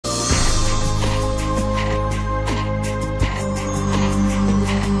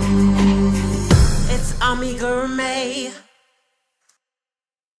Amiguru-May.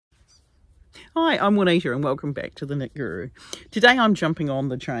 Hi, I'm Juanita and welcome back to the Knit Guru. Today I'm jumping on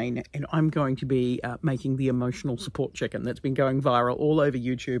the train and I'm going to be making the emotional support chicken that's been going viral all over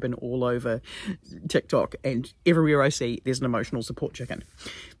YouTube and all over TikTok, and everywhere I see there's an emotional support chicken.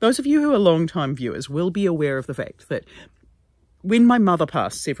 Those of you who are long-time viewers will be aware of the fact that when my mother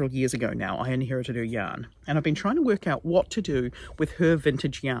passed several years ago now, I inherited her yarn, and I've been trying to work out what to do with her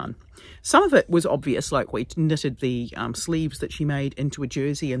vintage yarn. Some of it was obvious, like we knitted the sleeves that she made into a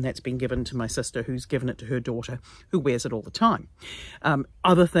jersey, and that's been given to my sister, who's given it to her daughter, who wears it all the time.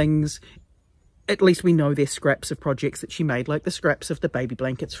 Other things, at least we know they're scraps of projects that she made, like the scraps of the baby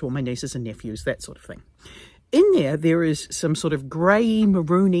blankets for my nieces and nephews, that sort of thing. In there is some sort of grey,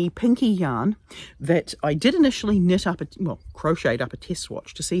 maroony, pinky yarn that I did initially knit up, crocheted up a test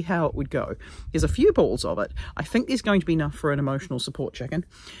swatch to see how it would go. There's a few balls of it. I think there's going to be enough for an emotional support chicken.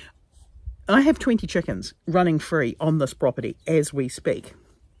 I have 20 chickens running free on this property as we speak,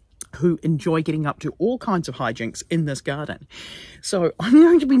 who enjoy getting up to all kinds of hijinks in this garden. So I'm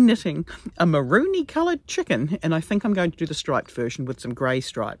going to be knitting a maroony coloured chicken, and I think I'm going to do the striped version with some grey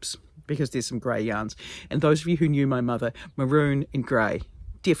stripes, because there's some grey yarns. And those of you who knew my mother, maroon and grey,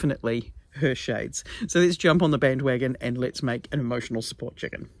 definitely her shades. So let's jump on the bandwagon and let's make an emotional support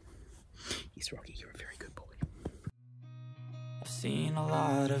chicken. Yes, Rocky, you're a very good boy. I've seen a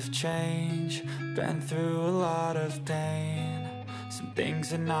lot of change, been through a lot of pain. Some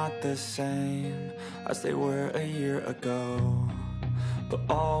things are not the same as they were a year ago, but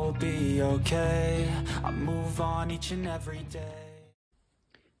all will be okay. I move on each and every day.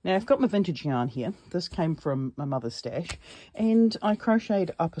 Now I've got my vintage yarn here. This came from my mother's stash, and I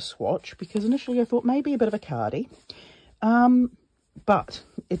crocheted up a swatch because initially I thought maybe a bit of a cardie, but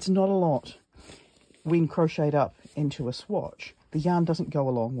it's not a lot when crocheted up into a swatch. The yarn doesn't go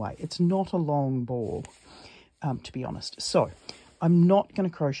a long way. It's not a long ball, to be honest. So I'm not going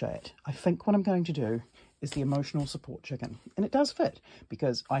to crochet it. I think what I'm going to do is the emotional support chicken, and it does fit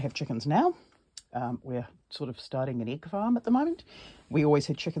because I have chickens now. We're sort of starting an egg farm at the moment. We always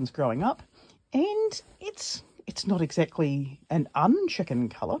had chickens growing up, and it's not exactly an un-chicken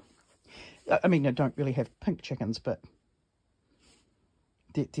colour. I mean, I don't really have pink chickens, but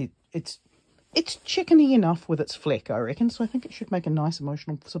it's chickeny enough with its fleck, I reckon, so I think it should make a nice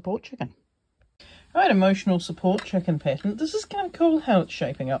emotional support chicken. All right, emotional support chicken pattern. This is kind of cool how it's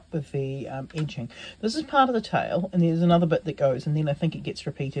shaping up with the edging. This is part of the tail, and there's another bit that goes, and then I think it gets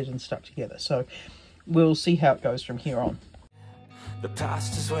repeated and stuck together. So we'll see how it goes from here on. The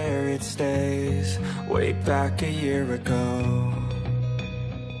past is where it stays, way back a year ago.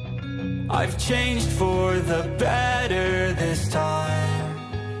 I've changed for the better this time.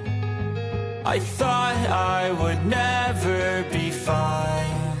 I thought I would never be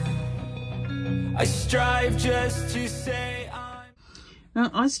fine. I strive just to say I'm... Now,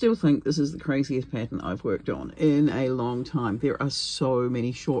 I still think this is the craziest pattern I've worked on in a long time. There are so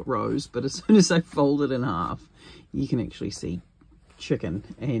many short rows, but as soon as I fold it in half, you can actually see chicken,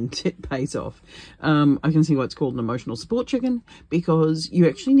 and it pays off. I can see why it's called an emotional support chicken, because you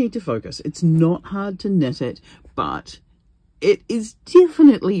actually need to focus. It's not hard to knit it, but it is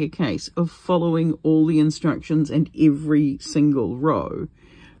definitely a case of following all the instructions and every single row,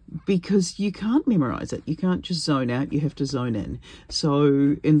 because you can't memorize it. You can't just zone out, you have to zone in.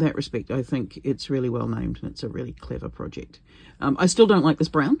 So in that respect, I think it's really well named, and it's a really clever project. I still don't like this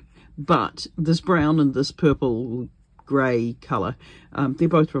brown, but this brown and this purple grey colour, they're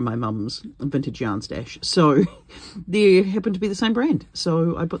both from my mum's vintage yarn stash, so they happen to be the same brand,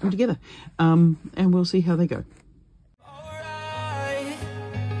 so I put them together, and we'll see how they go. Alright.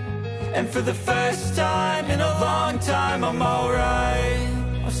 And for the first time in a long time, I'm alright.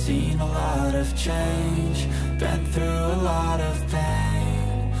 I've seen a lot of change, been through a lot of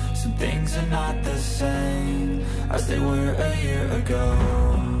pain. Some things are not the same as they were a year ago,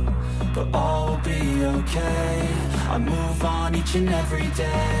 but all will be okay. I move on each and every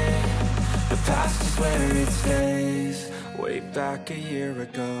day. The past is where it stays, way back a year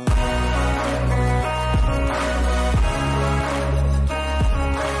ago.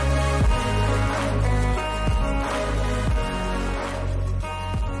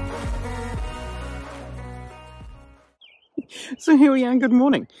 So here we are, good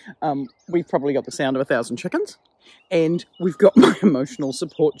morning. We've probably got the sound of 1,000 chickens, and we've got my emotional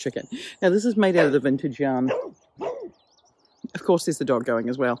support chicken. Now this is made out of the vintage yarn. Of course there's the dog going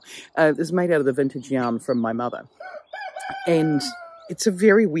as well. This is made out of the vintage yarn from my mother. And it's a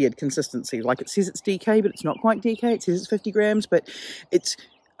very weird consistency. Like, it says it's DK, but it's not quite DK. It says it's 50 grams, but it's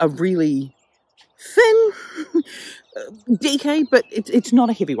a really thin DK, but it's not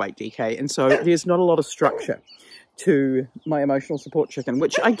a heavyweight DK, and so there's not a lot of structure to my emotional support chicken,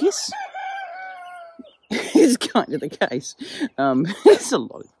 which I guess is kind of the case. It's a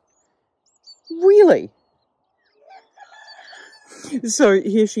lot. Really? So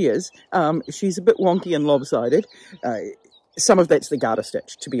here she is. She's a bit wonky and lopsided. Some of that's the garter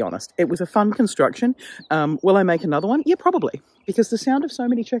stitch, to be honest. It was a fun construction. Will I make another one? Yeah, probably. Because the sound of so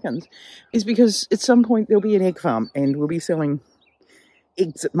many chickens is because at some point there'll be an egg farm and we'll be selling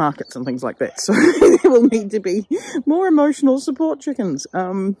eggs at markets and things like that. So there will need to be more emotional support chickens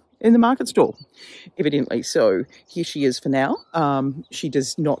in the market stall, evidently. So here she is for now. She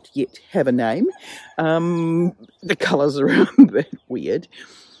does not yet have a name. The colours are a bit weird,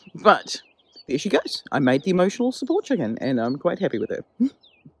 but there she goes. I made the emotional support chicken and I'm quite happy with her.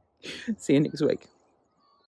 See you next week.